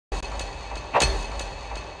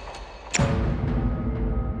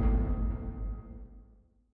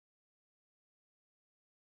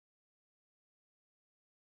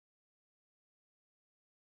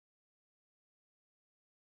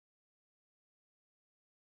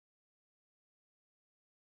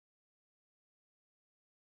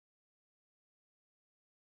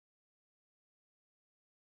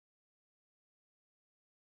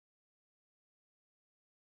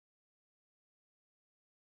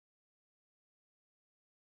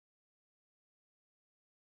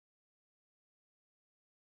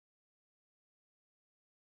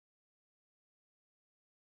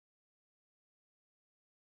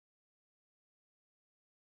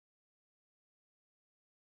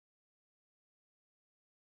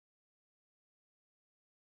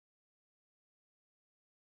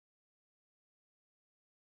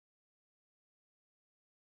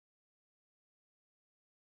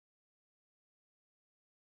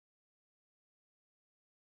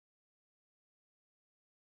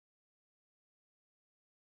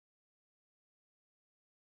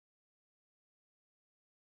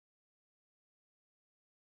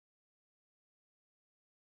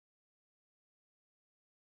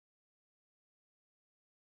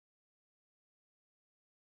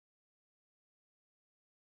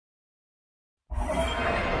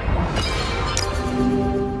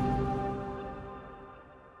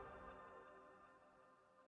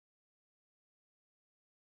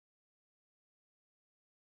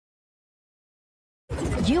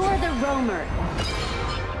You are the roamer.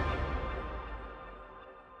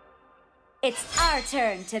 It's our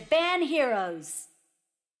turn to ban heroes.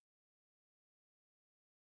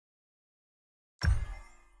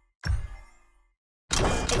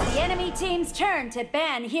 It's the enemy team's turn to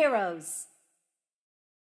ban heroes.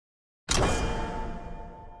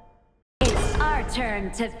 It's our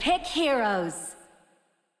turn to pick heroes.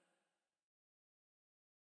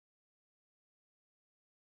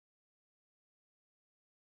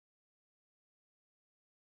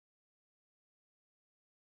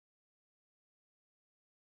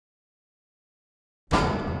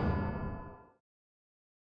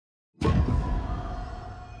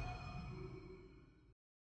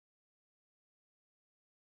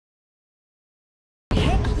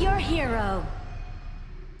 Your hero.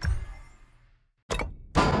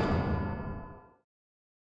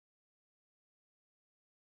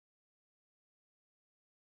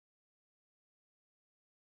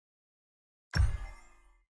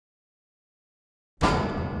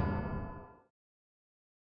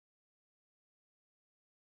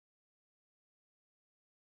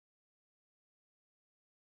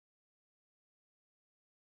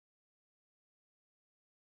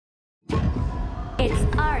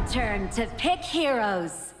 It's our turn to pick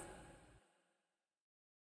heroes.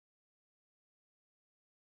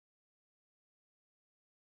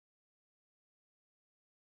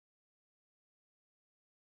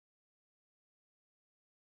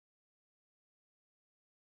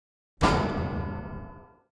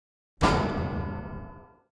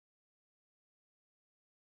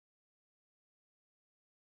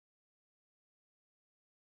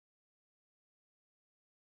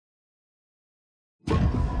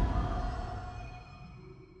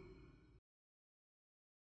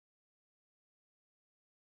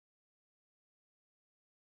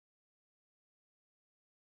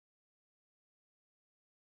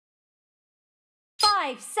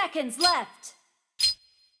 Five seconds left.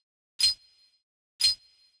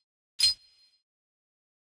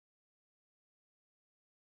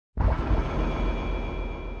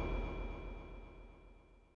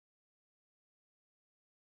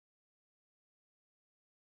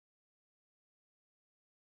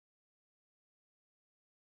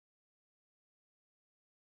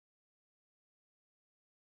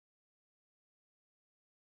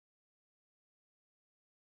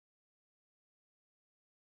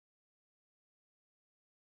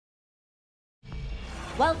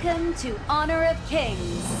 Welcome to Honor of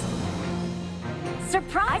Kings.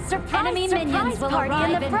 Surprise, surprise, enemy minions will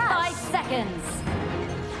arrive in 5 seconds.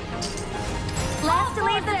 Last to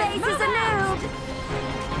leave the base is a noob.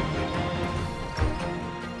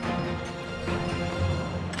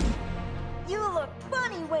 You look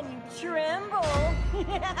funny when you tremble.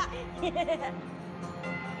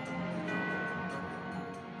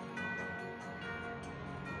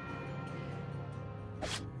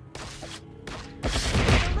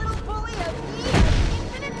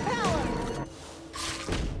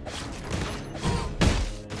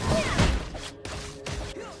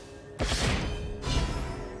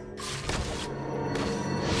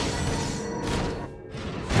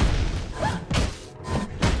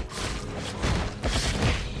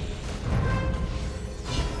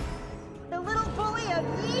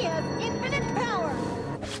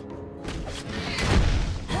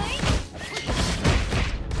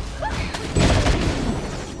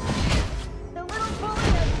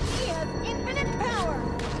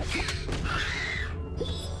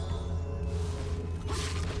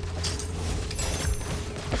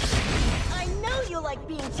 Like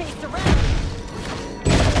being chased around.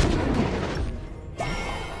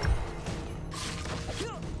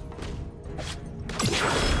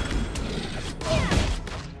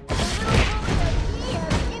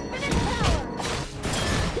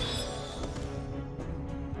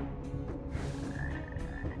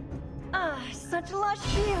 Such lush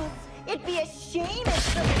fields. It'd be a shame if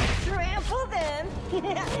someone trampled them.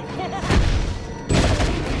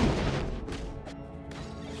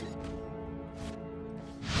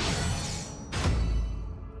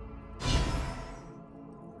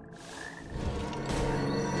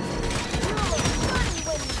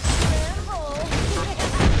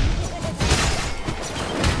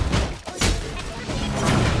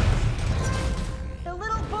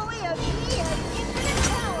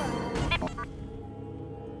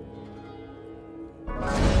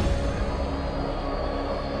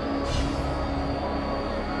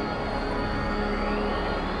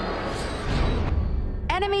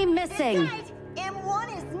 Enemy missing.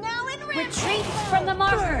 M1 is now in Retreat from the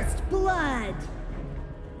marker. First blood.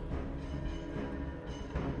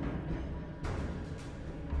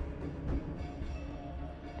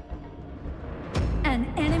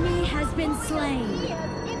 slain. He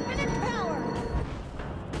has infinite power.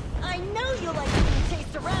 I know you like being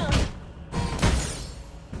chased around.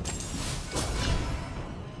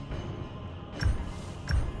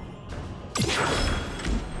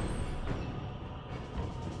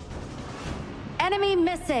 Enemy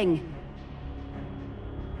missing.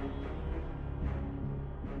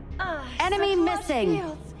 Enemy Such lush missing.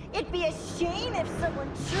 fields. It'd be a shame if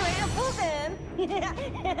someone trampled them.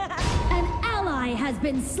 An ally has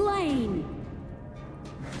been slain.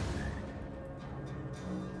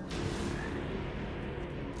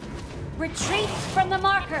 Retreat from the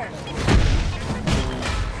marker.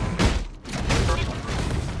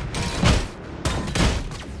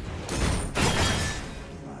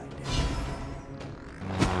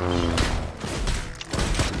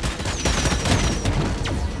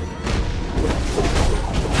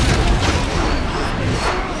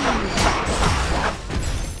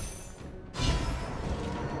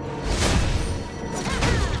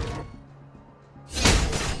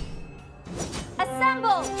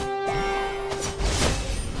 Assemble!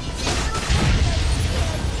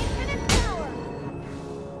 Infinite power.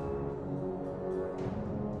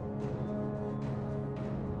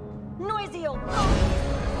 Noisy old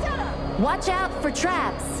phony. Shut up. Watch out for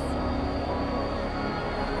traps.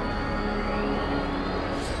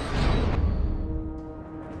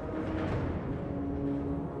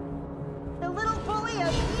 The little bully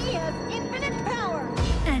of E has infinite power.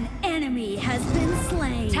 An enemy has been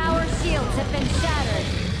slain. Tower shields have been shattered.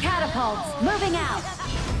 Catapults moving out.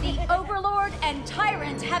 The Overlord and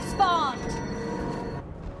Tyrant have spawned.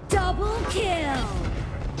 Double kill.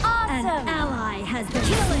 Awesome. An ally has been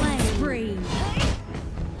slain. Spree.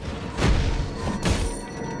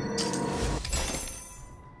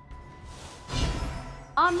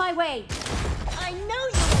 On my way. I know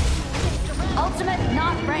you like being chased around. Ultimate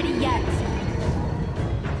not ready yet.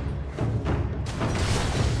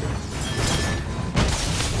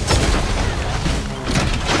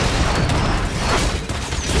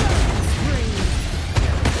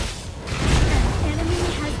 An enemy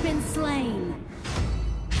has been slain.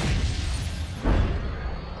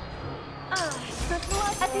 Such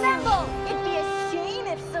lush Assemble! fields. It'd be a shame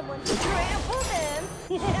if someone trampled them.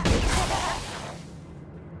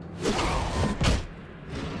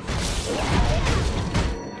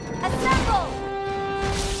 Assemble!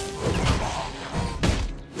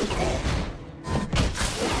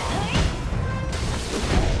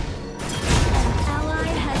 An ally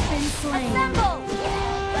has been slain. Assemble!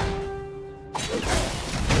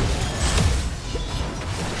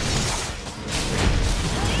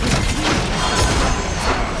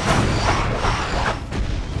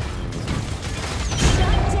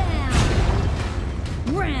 Shut down!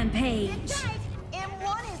 Rampage! Right.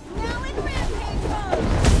 M1 is now in rampage mode.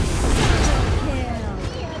 Kill!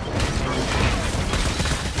 He has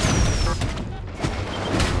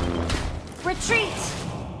Retreat!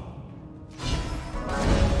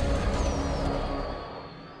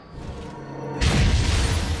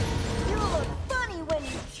 You look funny when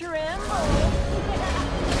you tremble.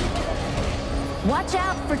 Watch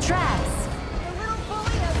out for traps! The little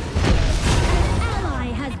bully of An ally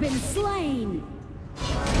has been slain!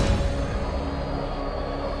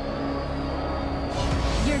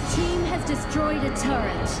 Your team has destroyed a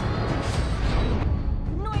turret.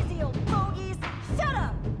 noisy old bogeys. Shut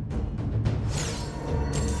up.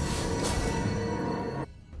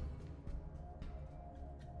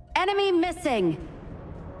 Enemy missing!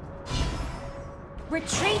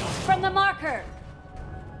 Retreat from the marker!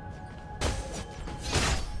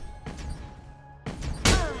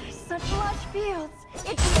 Such lush fields. It'd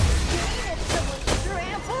be a shame if someone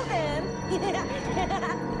trampled them.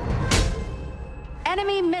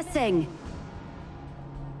 Enemy missing!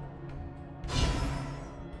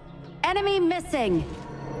 Enemy missing!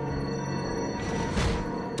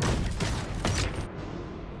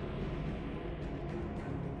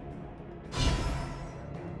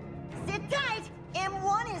 Sit tight.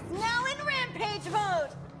 M1 is now in rampage mode.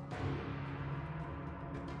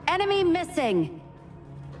 Enemy missing!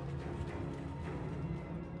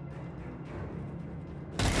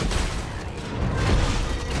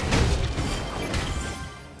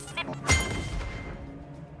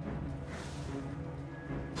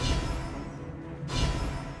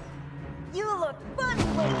 You look funny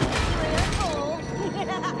when you trample.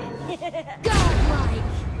 Godlike!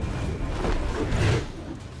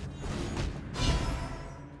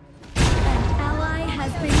 An ally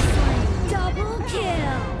has been slain. Double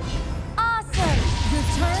kill! Awesome! Your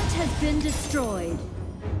turret has been destroyed.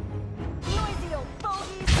 Noisy old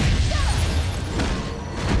bogeys. Shut up.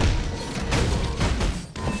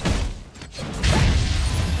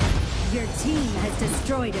 Your team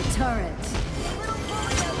destroyed a turret.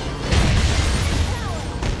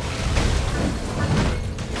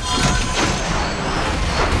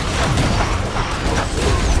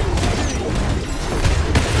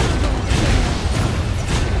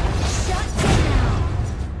 Shut down!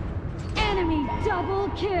 Enemy double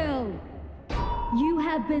kill! You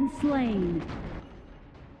have been slain.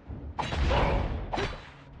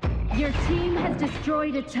 Your team has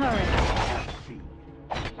destroyed a turret.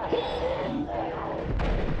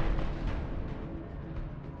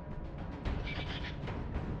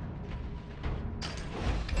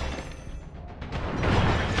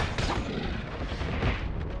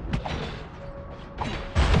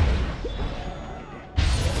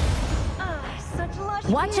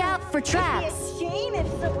 Watch out for traps. It'd be a shame if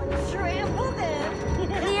someone trampled them.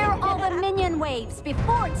 Clear all the minion waves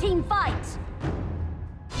before team fight.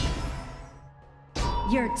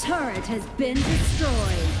 Your turret has been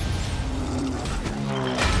destroyed.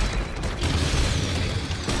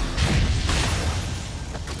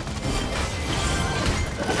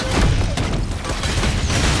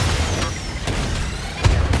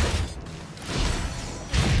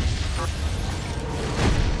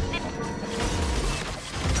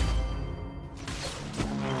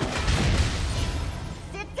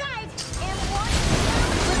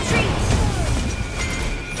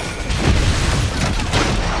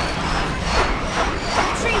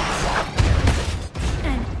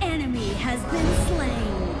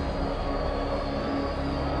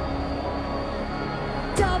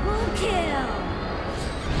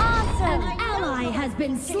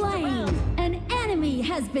 Been slain! An enemy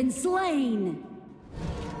has been slain!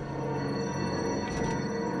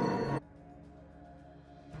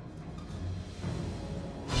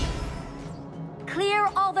 Clear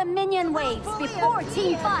all the minion waves before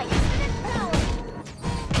team fight!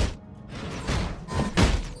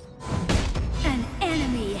 An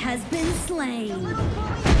enemy has been slain!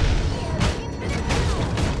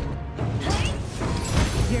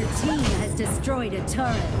 Your team has destroyed a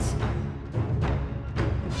turret.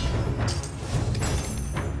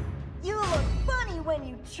 When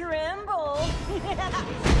you tremble.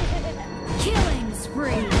 Killing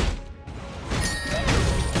spree.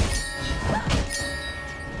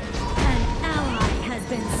 An ally has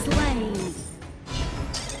been slain.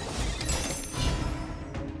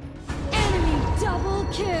 Enemy double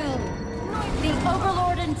kill. The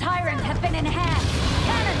Overlord and Tyrant have been enhanced.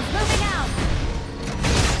 Cannons moving out.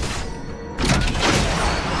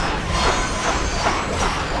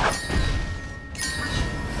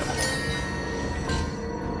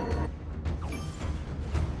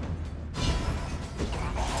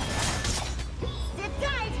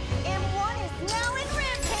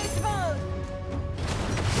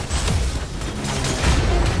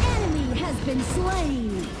 Been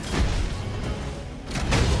slain.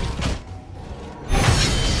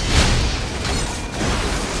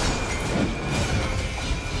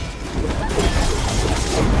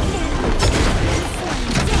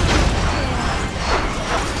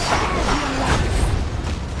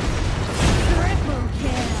 Triple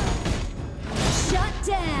kill. Shut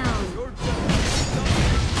down.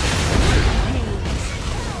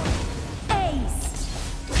 Ace.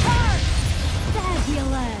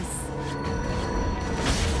 Fabulous.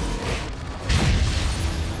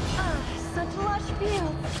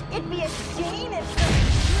 It'd be a shame if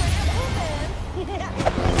someone trampled them.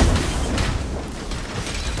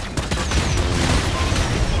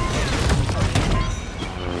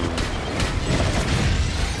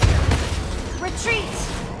 Retreat!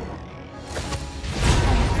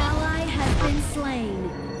 An ally has been slain.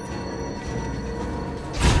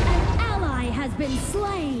 An ally has been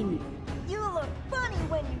slain. You look funny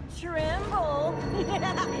when you tremble.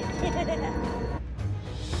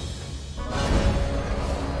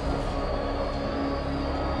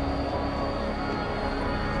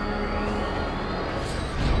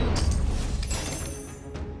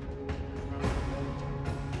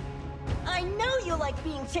 Like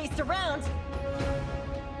being chased around.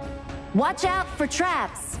 Watch out for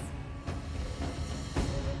traps.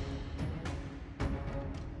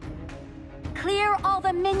 Clear all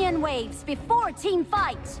the minion waves before team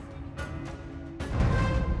fight.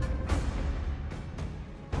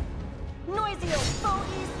 Noisy old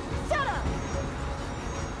fogies, shut up!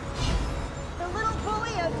 The little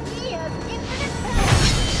bully of me has infinite power.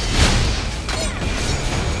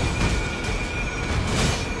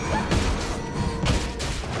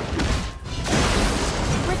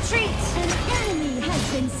 Retreat! An enemy has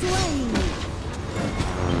been slain!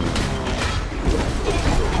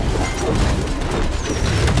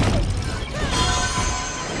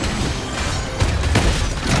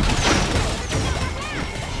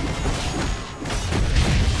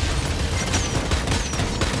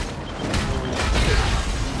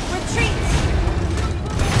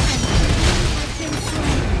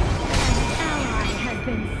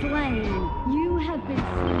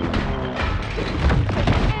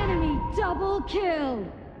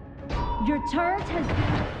 turret has been...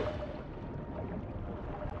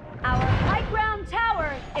 Our high ground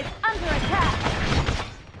tower is under attack.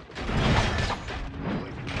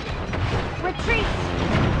 Retreat!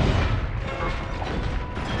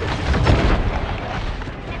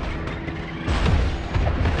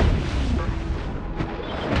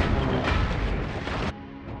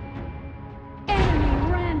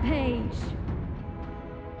 Enemy rampage!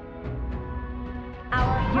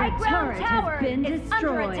 Our high ground tower is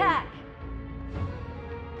under attack.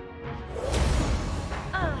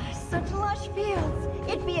 Such lush fields.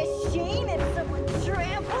 It'd be a shame if someone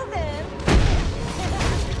trampled them.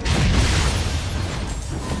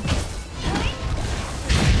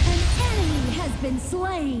 An enemy has been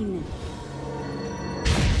slain.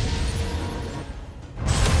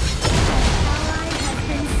 Ally has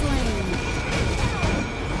been slain.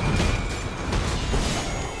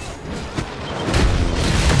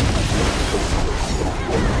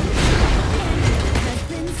 Enemy has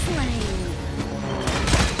been slain.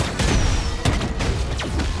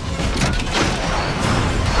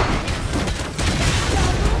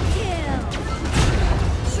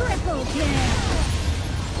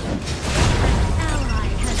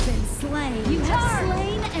 You have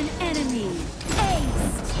slain an enemy.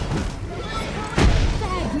 Aced.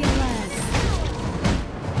 Fabulous.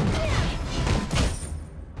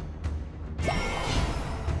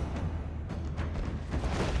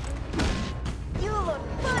 You look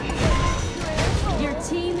fun. Your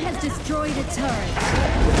team has destroyed a turret.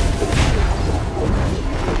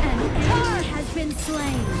 An enemy has been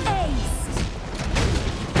slain.